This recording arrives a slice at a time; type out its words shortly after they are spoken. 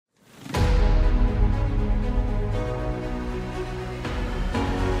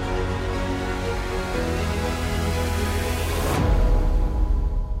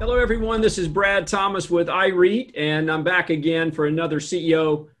everyone. This is Brad Thomas with iREIT, and I'm back again for another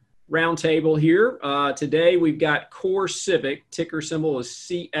CEO roundtable here. Today, we've got CoreCivic, ticker symbol is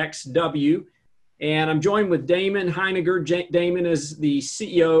CXW, and I'm joined with Damon Hininger. Damon is the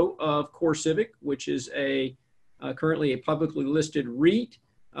CEO of CoreCivic, which is currently a publicly listed REIT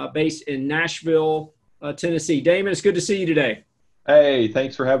based in Nashville, Tennessee. Damon, it's good to see you today. Hey,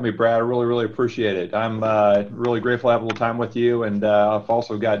 thanks for having me, Brad. I really appreciate it. I'm really grateful to have a little time with you. And I've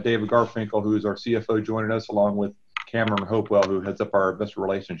also got David Garfinkel, who's our CFO, joining us, along with Cameron Hopewell, who heads up our investor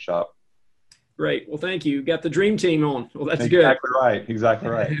relations shop. Great. Well, thank you. Got the dream team on. Well, that's exactly good. Exactly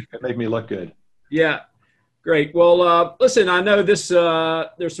right. It made me look good. Yeah. Great. Well, listen, I know there's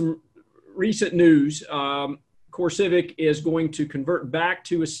some recent news. CoreCivic is going to convert back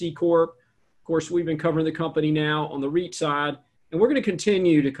to a C Corp. Of course, we've been covering the company now on the REIT side. And we're going to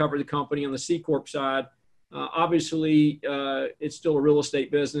continue to cover the company on the C Corp side. Obviously, it's still a real estate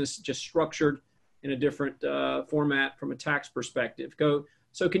business, just structured in a different format from a tax perspective.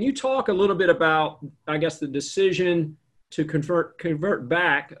 So can you talk a little bit about, I guess, the decision to convert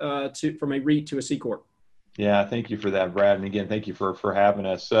back from a REIT to a C Corp? Yeah, thank you for that, Brad. And again, thank you for having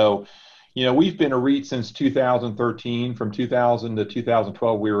us. So, we've been a REIT since 2013. From 2000 to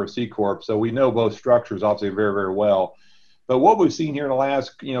 2012, we were a C Corp. So we know both structures, obviously, very, very well. But what we've seen here in the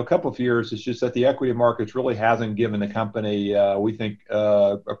last, couple of years is just that the equity markets really hasn't given the company, we think,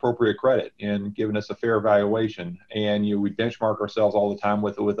 appropriate credit and given us a fair valuation. And we benchmark ourselves all the time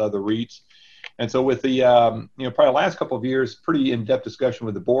with other REITs. And so with the probably the last couple of years, pretty in-depth discussion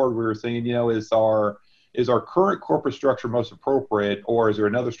with the board, we were saying, is our current corporate structure most appropriate, or is there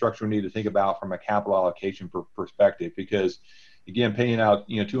another structure we need to think about from a capital allocation perspective? Because again, paying out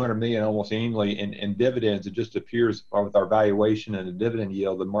 $200 million almost annually in dividends, it just appears with our valuation and the dividend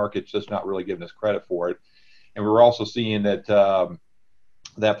yield, the market's just not really giving us credit for it. And we're also seeing that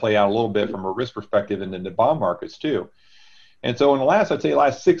that play out a little bit from a risk perspective in the bond markets too. And so in the last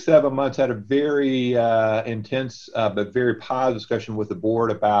 6-7 months, had a very intense but very positive discussion with the board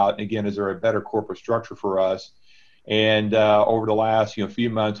about, again, is there a better corporate structure for us? And over the last few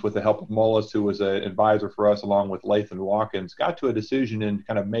months, with the help of Mullis, who was an advisor for us, along with Latham Watkins, got to a decision in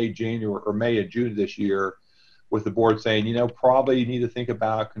kind of May and June this year, with the board saying, probably you need to think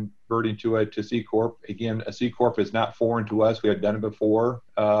about converting to C Corp. Again, a C Corp is not foreign to us. We had done it before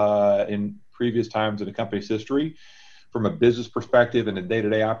in previous times in the company's history. From a business perspective and the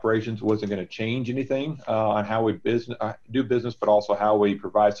day-to-day operations, wasn't going to change anything on how we do business, but also how we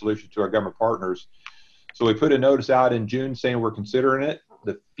provide solutions to our government partners. So we put a notice out in June saying we're considering it.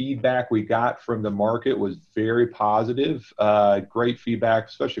 The feedback we got from the market was very positive. Great feedback,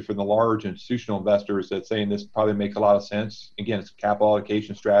 especially from the large institutional investors, that saying this probably makes a lot of sense. Again, it's a capital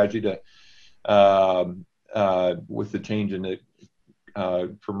allocation strategy with the change in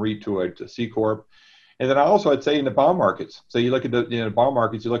from REIT to a C Corp. And then I'd say in the bond markets. So you look at the bond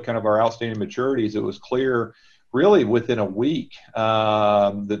markets, you look kind of our outstanding maturities, it was clear really within a week,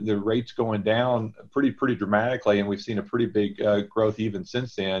 the rates going down pretty dramatically, and we've seen a pretty big growth even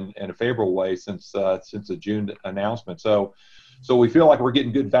since then in a favorable way since the June announcement. So we feel like we're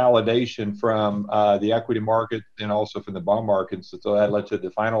getting good validation from the equity market and also from the bond markets. So that led to the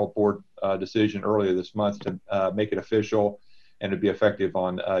final board decision earlier this month to make it official and to be effective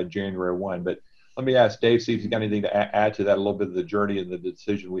on January 1. But let me ask Dave, see if he's got anything to add to that, a little bit of the journey and the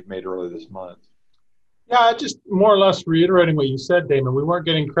decision we've made earlier this month. Yeah, just more or less reiterating what you said, Damon. We weren't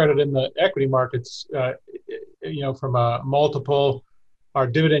getting credit in the equity markets, from a multiple. Our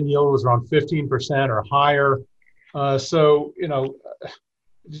dividend yield was around 15% or higher. So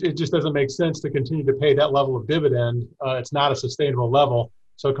it just doesn't make sense to continue to pay that level of dividend. It's not a sustainable level.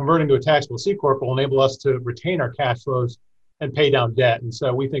 So converting to a taxable C Corp will enable us to retain our cash flows and pay down debt. And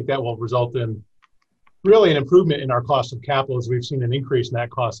so we think that will result in really an improvement in our cost of capital, as we've seen an increase in that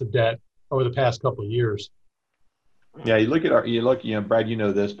cost of debt over the past couple of years. Yeah, you look, Brad, you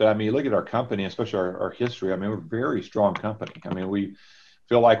know this, but you look at our company, especially our history. We're a very strong company. We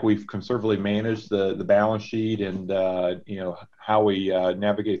feel like we've conservatively managed the balance sheet and how we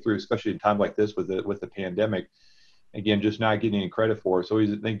navigate through, especially in times like this with the pandemic. Again, just not getting any credit for it. So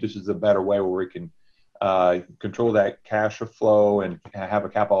we think this is a better way where we can control that cash flow and have a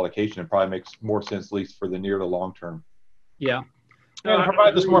capital allocation. It probably makes more sense, at least for the near to long term. Yeah. And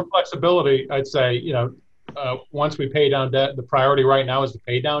provide us more flexibility, I'd say, once we pay down debt, the priority right now is to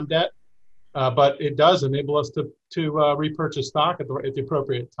pay down debt. But it does enable us to repurchase stock at the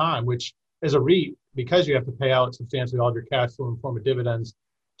appropriate time, which as a REIT, because you have to pay out substantially all of your cash flow in the form of dividends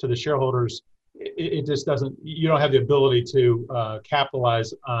to the shareholders, it just doesn't, you don't have the ability to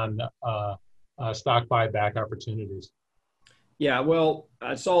capitalize on stock buyback opportunities. Yeah, well,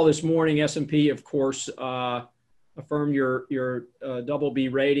 I saw this morning S&P, of course, affirmed your double B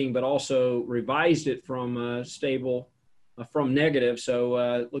rating, but also revised it from stable from negative. So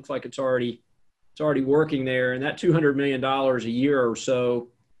it looks like it's already working there, and that $200 million a year or so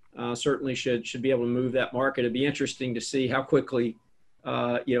certainly should be able to move that market. It'd be interesting to see how quickly,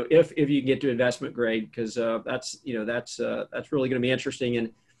 if you get to investment grade, because that's really going to be interesting.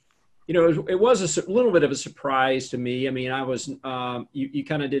 And it was a little bit of a surprise to me. I mean, I was you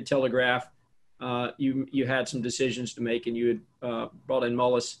kind of did telegraph you had some decisions to make, and you had brought in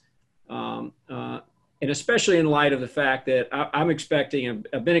Mullis, and especially in light of the fact that I've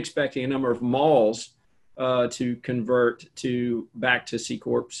been expecting a number of malls to convert back to C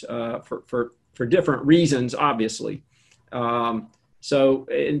corps for different reasons, obviously. So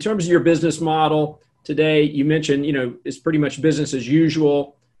in terms of your business model today, you mentioned it's pretty much business as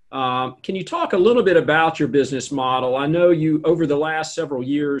usual. Can you talk a little bit about your business model? I know you, over the last several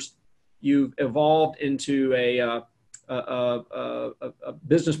years, you've evolved into a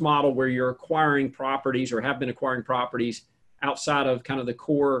business model where you're acquiring properties, or have been acquiring properties outside of kind of the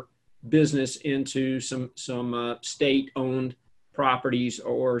core business, into some state-owned properties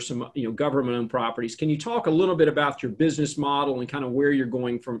or some government-owned properties. Can you talk a little bit about your business model and kind of where you're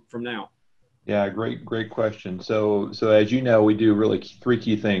going from now? Yeah, great question. So as you know, we do really three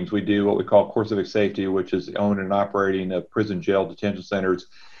key things. We do what we call CoreCivic Safety, which is owning and operating of prison, jail, detention centers.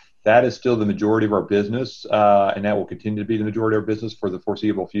 That is still the majority of our business, and that will continue to be the majority of our business for the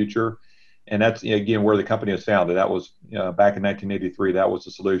foreseeable future. And that's, again, where the company was founded. That was back in 1983. That was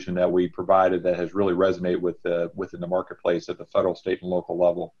the solution that we provided that has really resonated within the marketplace at the federal, state, and local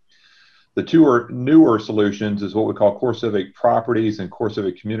level. The two newer solutions is what we call CoreCivic Properties and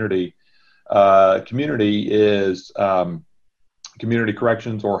CoreCivic Community. Community is community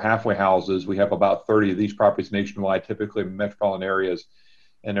corrections or halfway houses. We have about 30 of these properties nationwide, typically in metropolitan areas,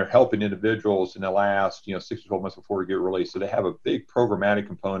 and they're helping individuals in the last 6 to 12 months before they get released. So they have a big programmatic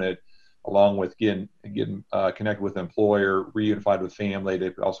component, along with getting connected with the employer, reunified with family. They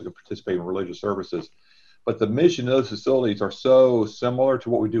also can participate in religious services. But the mission of those facilities are so similar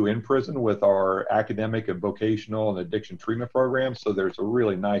to what we do in prison with our academic and vocational and addiction treatment programs. So there's a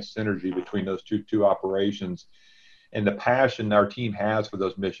really nice synergy between those two operations. And the passion our team has for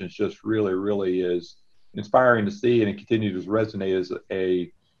those missions just really is inspiring to see, and it continues to resonate as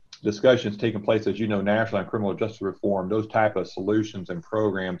a discussions taking place, as you know, nationally on criminal justice reform. Those type of solutions and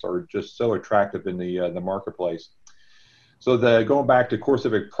programs are just so attractive in the marketplace. So going back to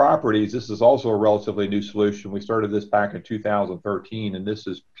CoreCivic Properties, this is also a relatively new solution. We started this back in 2013, and this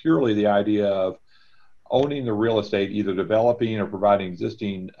is purely the idea of owning the real estate, either developing or providing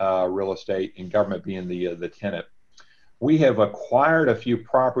existing real estate, and government being the tenant. We have acquired a few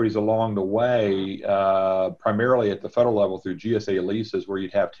properties along the way, primarily at the federal level through GSA leases, where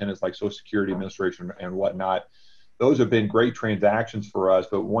you'd have tenants like Social Security Administration and whatnot. Those have been great transactions for us,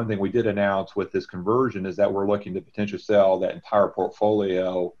 but one thing we did announce with this conversion is that we're looking to potentially sell that entire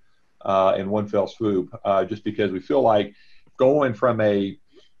portfolio in one fell swoop, just because we feel like going from a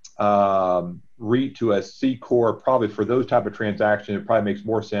REIT to a C Corp, probably for those type of transactions, it probably makes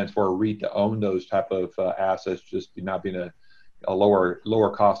more sense for a REIT to own those type of assets, just not being a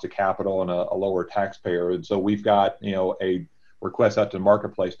lower cost of capital and a lower taxpayer. And so we've got a request out to the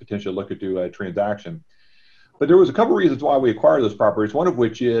marketplace, potentially look to do a transaction. But there was a couple of reasons why we acquired those properties. One of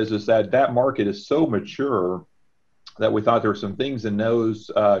which is that market is so mature that we thought there were some things in those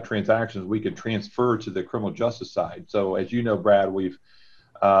transactions we could transfer to the criminal justice side. So as you know, Brad, we've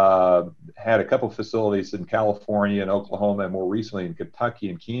had a couple of facilities in California and Oklahoma, and more recently in Kentucky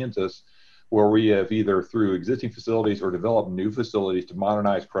and Kansas, where we have either through existing facilities or developed new facilities to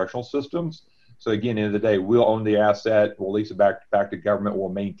modernize correctional systems. So again, at the end of the day, we'll own the asset, we'll lease it back to government, we'll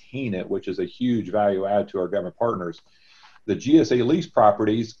maintain it, which is a huge value add to our government partners. The GSA lease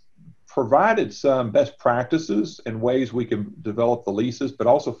properties provided some best practices and ways we can develop the leases, but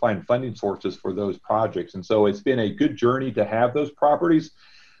also find funding sources for those projects. And so it's been a good journey to have those properties.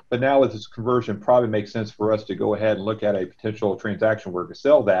 But now with this conversion, probably makes sense for us to go ahead and look at a potential transaction where we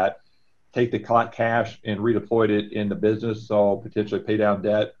sell that, take the cash and redeploy it in the business, so potentially pay down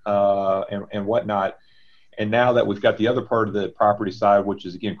debt and whatnot. And now that we've got the other part of the property side, which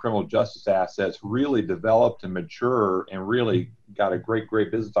is, again, criminal justice assets, really developed and mature and really got a great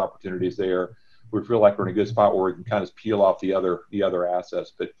business opportunities there, we feel like we're in a good spot where we can kind of peel off the other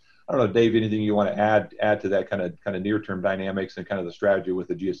assets. But I don't know, Dave, anything you want to add to that kind of near-term dynamics and kind of the strategy with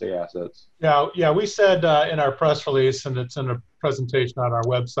the GSA assets? Yeah, we said in our press release, and it's in a presentation on our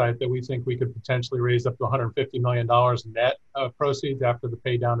website, that we think we could potentially raise up to $150 million in net proceeds after the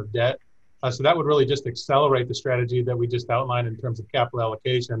pay down of debt So that would really just accelerate the strategy that we just outlined in terms of capital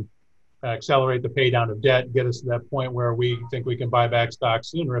allocation, accelerate the pay down of debt, get us to that point where we think we can buy back stock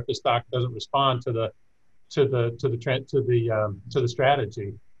sooner if the stock doesn't respond to the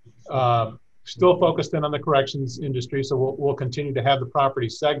strategy. Still focused in on the corrections industry, so we'll continue to have the property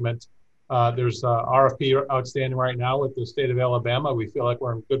segment. There's RFP outstanding right now with the state of Alabama. We feel like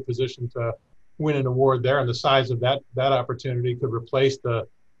we're in a good position to win an award there, and the size of that opportunity could replace the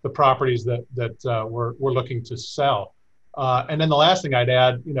properties that we're looking to sell. And then the last thing I'd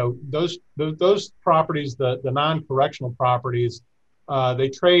add, those properties, the non-correctional properties, they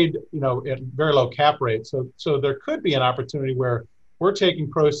trade, at very low cap rates. So there could be an opportunity where we're taking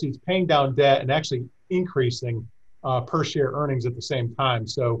proceeds, paying down debt, and actually increasing per share earnings at the same time.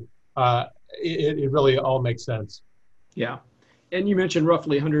 So it really all makes sense. Yeah. And you mentioned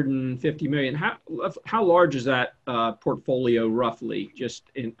roughly 150 million. How large is that portfolio roughly?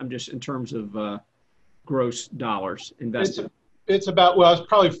 In terms of gross dollars invested. It's about, it's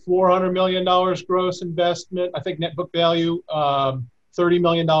probably $400 million gross investment. I think net book value, $30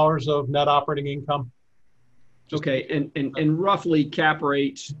 million of net operating income. Okay, and roughly cap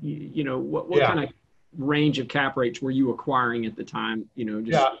rates, what kind of range of cap rates were you acquiring at the time?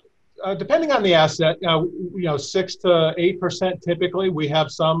 Depending on the asset, 6 to 8% typically. We have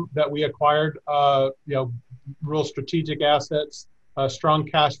some that we acquired, real strategic assets, strong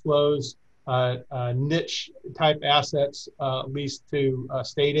cash flows, niche type assets leased to a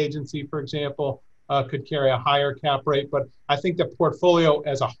state agency, for example, could carry a higher cap rate. But I think the portfolio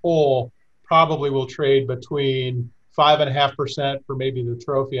as a whole probably will trade between 5.5% for maybe the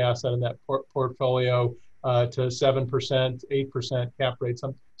trophy asset in that portfolio to 7%, 8% cap rate,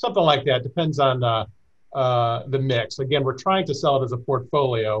 something like that. Depends on the mix. Again, we're trying to sell it as a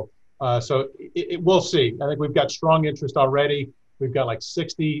portfolio. So we'll see. I think we've got strong interest already. We've got like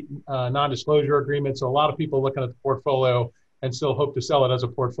 60 non-disclosure agreements. So a lot of people looking at the portfolio and still hope to sell it as a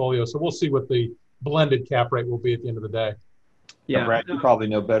portfolio. So we'll see what the blended cap rate will be at the end of the day. Yeah, Brad, you probably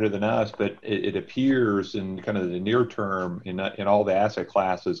know better than us, but it appears in kind of the near term in all the asset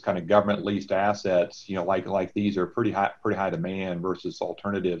classes, kind of government leased assets, like these are pretty high demand versus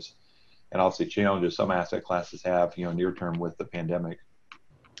alternatives, and also challenges some asset classes have, near term with the pandemic.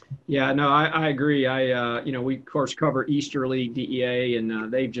 Yeah, no, I agree. We of course cover Easterly DEA,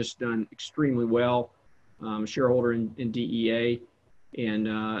 and they've just done extremely well. Shareholder in DEA,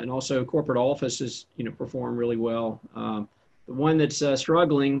 and also corporate offices, perform really well. The one that's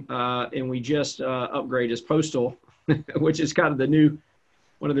struggling, and we just upgraded, is Postal, which is kind of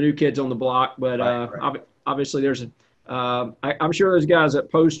one of the new kids on the block. But right. Obviously, there's I'm sure those guys at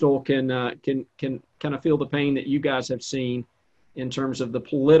Postal can kind of feel the pain that you guys have seen in terms of the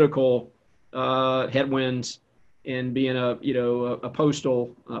political headwinds and being a post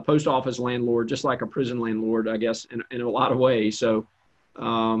office landlord, just like a prison landlord, I guess, in a lot of ways. So.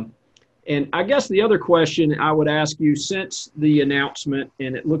 And I guess the other question I would ask you, since the announcement,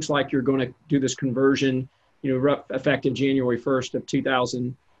 and it looks like you're going to do this conversion, effective January 1st of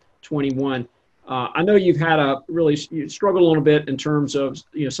 2021. I know you've had you struggled a little bit in terms of,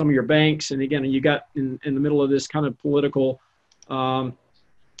 some of your banks. And again, you got in the middle of this kind of political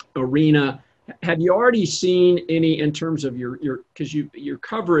arena. Have you already seen any in terms of your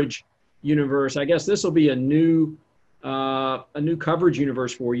coverage universe? I guess this will be a new coverage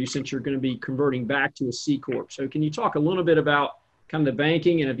universe for you, since you're going to be converting back to a C Corp. So can you talk a little bit about kind of the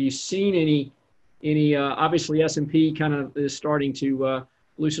banking, and have you seen any obviously S&P kind of is starting to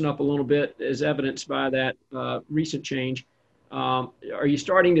loosen up a little bit, as evidenced by that recent change. Are you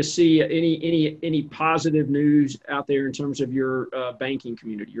starting to see any positive news out there in terms of your banking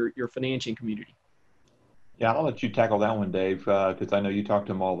community, your financing community? Yeah, I'll let you tackle that one, Dave, because I know you talk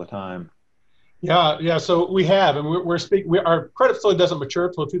to them all the time. Yeah. So we have, and we're speaking. Our credit facility doesn't mature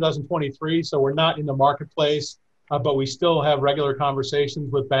until 2023, so we're not in the marketplace, but we still have regular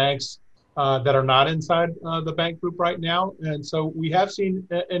conversations with banks that are not inside the bank group right now, and so we have seen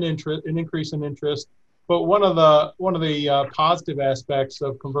an increase in interest. But one of the positive aspects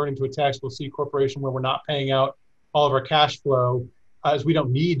of converting to a taxable C corporation, where we're not paying out all of our cash flow, is we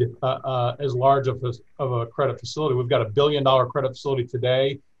don't need as large of a credit facility. We've got $1 billion credit facility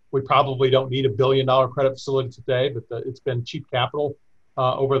today. We probably don't need $1 billion credit facility today, but it's been cheap capital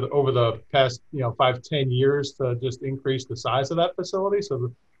over the past 5-10 years to just increase the size of that facility.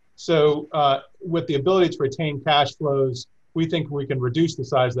 So with the ability to retain cash flows, we think we can reduce the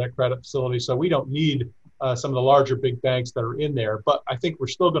size of that credit facility. So we don't need some of the larger big banks that are in there. But I think we're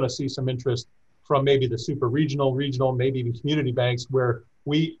still going to see some interest from maybe the super regional, maybe even community banks where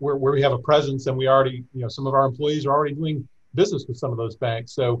we have a presence, and we already, some of our employees are already doing business with some of those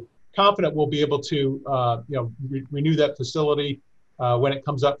banks. So confident we'll be able to renew that facility when it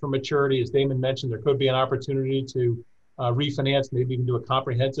comes up for maturity. As Damon mentioned, there could be an opportunity to refinance, maybe even do a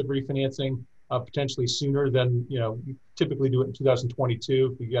comprehensive refinancing potentially sooner than we typically do it in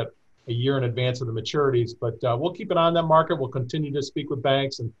 2022 if we get a year in advance of the maturities. But we'll keep an eye on that market. We'll continue to speak with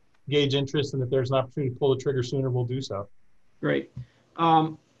banks and gauge interest, and if there's an opportunity to pull the trigger sooner, we'll do so. Great.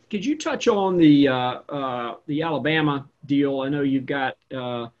 Could you touch on the Alabama deal? I know you've got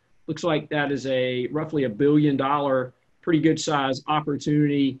looks like that is a roughly $1 billion, pretty good size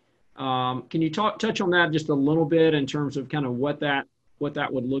opportunity. Can you touch on that just a little bit in terms of kind of what that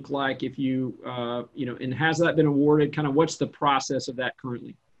would look like if you and has that been awarded? Kind of what's the process of that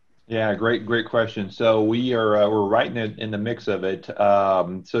currently? Yeah, great question. So we're right in the mix of it.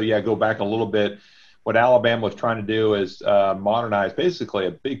 Go back a little bit. What Alabama was trying to do is modernize basically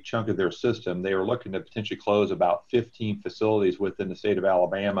a big chunk of their system. They were looking to potentially close about 15 facilities within the state of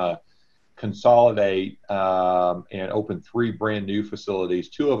Alabama, consolidate and open 3 brand new facilities.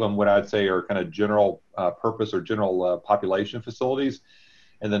 2 of them, what I'd say, are kind of general purpose or general population facilities,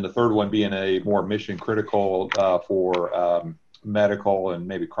 and then the third one being a more mission critical for medical and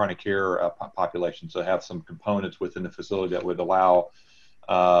maybe chronic care population. So have some components within the facility that would allow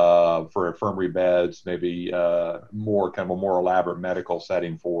for infirmary beds, maybe more kind of a more elaborate medical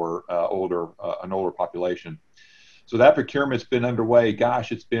setting for an older population. So that procurement's been underway.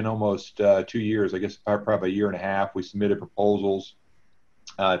 Gosh, it's been almost 2 years, I guess probably a year and a half. We submitted proposals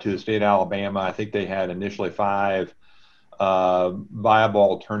to the state of Alabama. I think they had initially 5 viable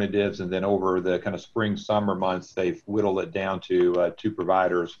alternatives, and then over the kind of spring, summer months, they've whittled it down to 2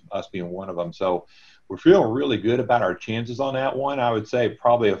 providers, us being one of them. So we're feeling really good about our chances on that one. I would say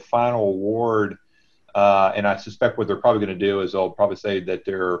probably a final award, and I suspect what they're probably going to do is they'll probably say that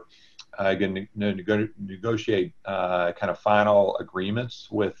they're going to negotiate kind of final agreements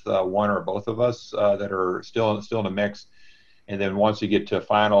with one or both of us that are still in the mix. And then once you get to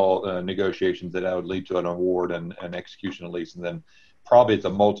final negotiations, that would lead to an award and an execution of lease. And then probably it's a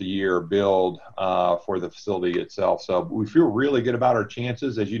multi-year build for the facility itself. So we feel really good about our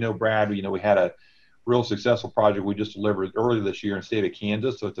chances. As you know, Brad, we had a real successful project we just delivered earlier this year in the state of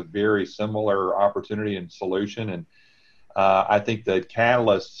Kansas. So it's a very similar opportunity and solution. And I think the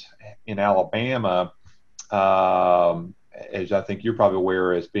catalyst in Alabama, as I think you're probably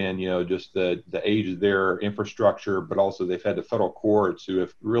aware, has been, just the age of their infrastructure, but also they've had the federal courts who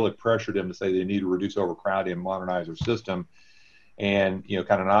have really pressured them to say they need to reduce overcrowding and modernize their system. And,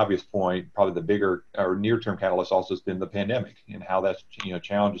 kind of an obvious point, probably the bigger or near-term catalyst also has been the pandemic and how that's,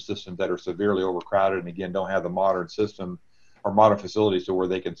 challenged systems that are severely overcrowded and, again, don't have the modern system or modern facilities to where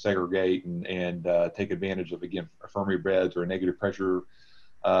they can segregate and take advantage of, again, infirmary beds or negative pressure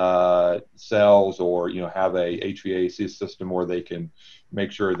cells, or have a HVAC system where they can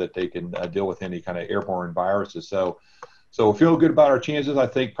make sure that they can deal with any kind of airborne viruses. So we feel good about our chances. I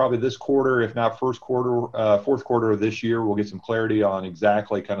think probably this quarter, if not fourth quarter of this year, we'll get some clarity on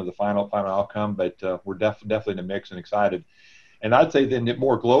exactly kind of the final outcome. But we're definitely in the mix and excited. And I'd say then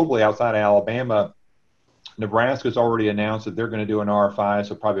more globally outside of Alabama, Nebraska's already announced that they're going to do an RFI,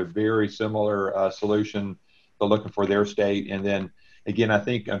 so probably a very similar solution they're looking for their state. And then again, I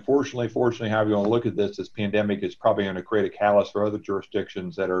think, unfortunately, fortunately, however you want to look at this pandemic is probably going to create a catalyst for other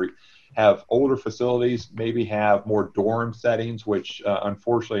jurisdictions that have older facilities, maybe have more dorm settings, which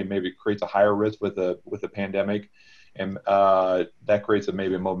unfortunately maybe creates a higher risk with the pandemic, and that creates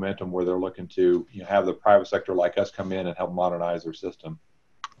maybe a momentum where they're looking to have the private sector like us come in and help modernize their system.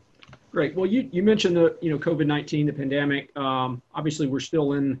 Great. Well, you mentioned the COVID-19, the pandemic. Obviously, we're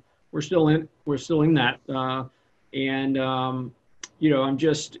still in that, and I'm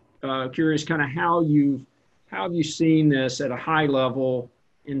just curious, kind of how have you seen this at a high level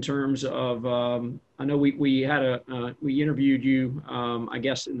in terms of? I know we interviewed you, I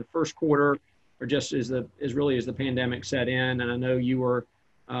guess, in the first quarter, or just as the pandemic set in, and I know you were,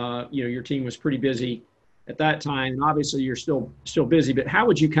 your team was pretty busy at that time, and obviously you're still busy. But how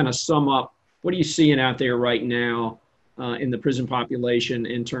would you kind of sum up? What are you seeing out there right now in the prison population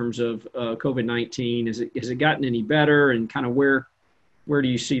in terms of COVID-19? Has it gotten any better, and kind of where do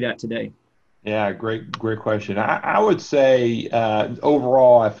you see that today? Yeah, great question. I would say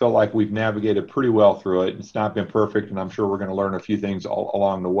overall, I feel like we've navigated pretty well through it. It's not been perfect, and I'm sure we're going to learn a few things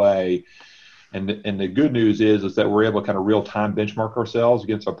along the way. And the good news is that we're able to kind of real-time benchmark ourselves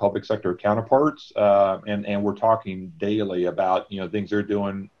against our public sector counterparts, and we're talking daily about things they're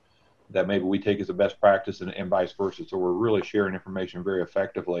doing that maybe we take as a best practice and vice versa. So we're really sharing information very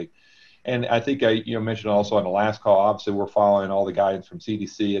effectively. And I think I mentioned also on the last call, obviously we're following all the guidance from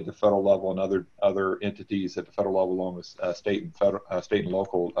CDC at the federal level and other entities at the federal level, along with state and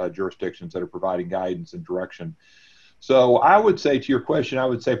local jurisdictions that are providing guidance and direction. So I would say, to your question, I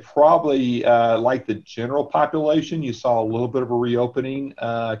would say probably like the general population, you saw a little bit of a reopening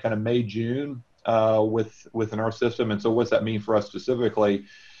kind of May, June within our system. And so what's that mean for us specifically?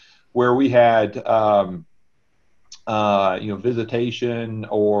 Where we had visitation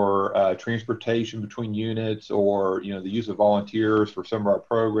or transportation between units, or the use of volunteers for some of our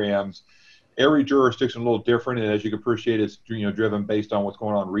programs. Every jurisdiction is a little different, and as you can appreciate, it's driven based on what's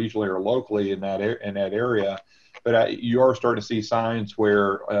going on regionally or locally in that area. But you are starting to see signs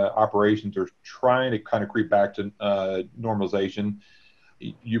where operations are trying to kind of creep back to normalization.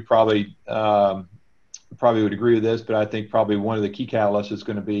 You probably would agree with this, but I think probably one of the key catalysts is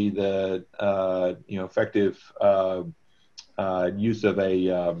going to be the effective use of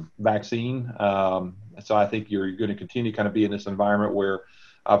a vaccine. So I think you're going to continue to kind of be in this environment where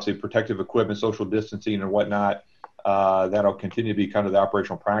obviously protective equipment, social distancing and whatnot, that'll continue to be kind of the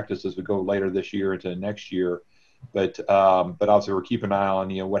operational practice as we go later this year into next year. But obviously we're keeping an eye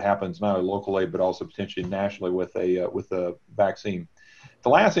on what happens not only locally but also potentially nationally with a vaccine. The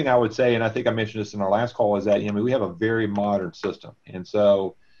last thing I would say, and I think I mentioned this in our last call, is that we have a very modern system, and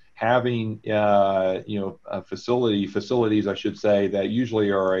so having facilities, I should say, that usually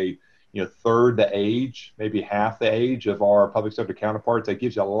are a third the age, maybe half the age of our public sector counterparts, that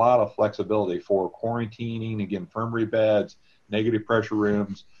gives you a lot of flexibility for quarantining, again, infirmary beds, negative pressure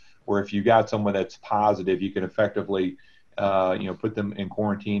rooms, where if you got someone that's positive, you can effectively put them in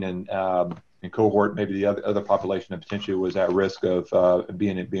quarantine and cohort maybe the other population that potentially was at risk of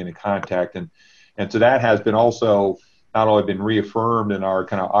being in contact, and so that has been also not only been reaffirmed in our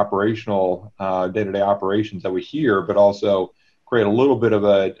kind of operational day-to-day operations that we hear, but also create a little bit of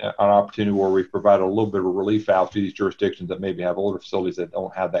an opportunity where we've provided a little bit of a relief out to these jurisdictions that maybe have older facilities that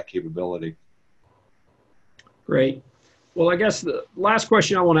don't have that capability. Great. Well, I guess the last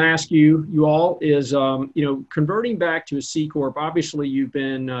question I want to ask you all is, converting back to a C Corp, obviously you've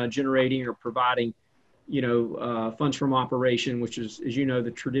been generating or providing, funds from operation, which is, as you know,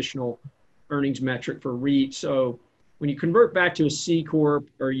 the traditional earnings metric for REIT. So when you convert back to a C Corp,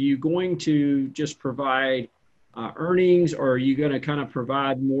 are you going to just provide earnings, or are you going to kind of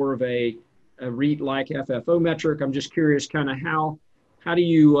provide more of a REIT-like FFO metric? I'm just curious, kind of how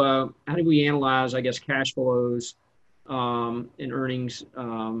do we analyze, I guess, cash flows and earnings,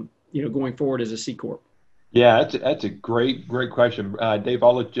 going forward as a C Corp? Yeah, that's a great question, Dave.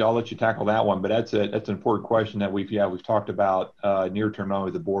 I'll let you tackle that one, but that's an important question that we've talked about near term, not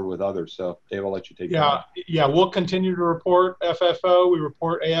with the board, with others. So Dave, I'll let you take that. Yeah, we'll continue to report FFO. We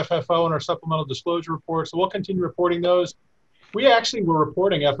report AFFO in our supplemental disclosure report, so we'll continue reporting those. We actually were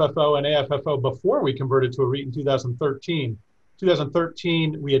reporting FFO and AFFO before we converted to a REIT in 2013.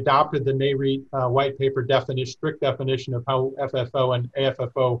 2013, we adopted the NAREIT white paper strict definition of how FFO and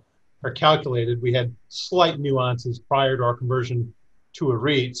AFFO are calculated. We had slight nuances prior to our conversion to a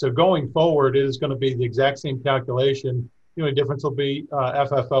REIT. So going forward, it is going to be the exact same calculation. The only difference will be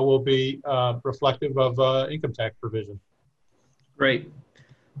FFO will be reflective of income tax provision. Great.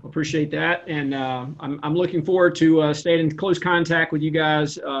 Appreciate that. And I'm looking forward to staying in close contact with you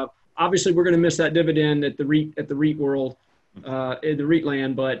guys. Obviously, we're going to miss that dividend at the REIT world. In the REIT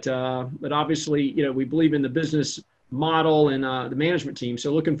land, but obviously, we believe in the business model and the management team.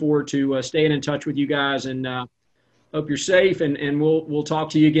 So looking forward to staying in touch with you guys, and hope you're safe, and we'll talk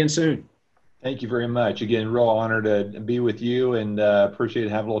to you again soon. Thank you very much. Again, real honor to be with you, and appreciate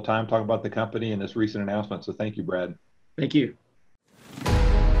having a little time talking about the company and this recent announcement. So thank you, Brad. Thank you.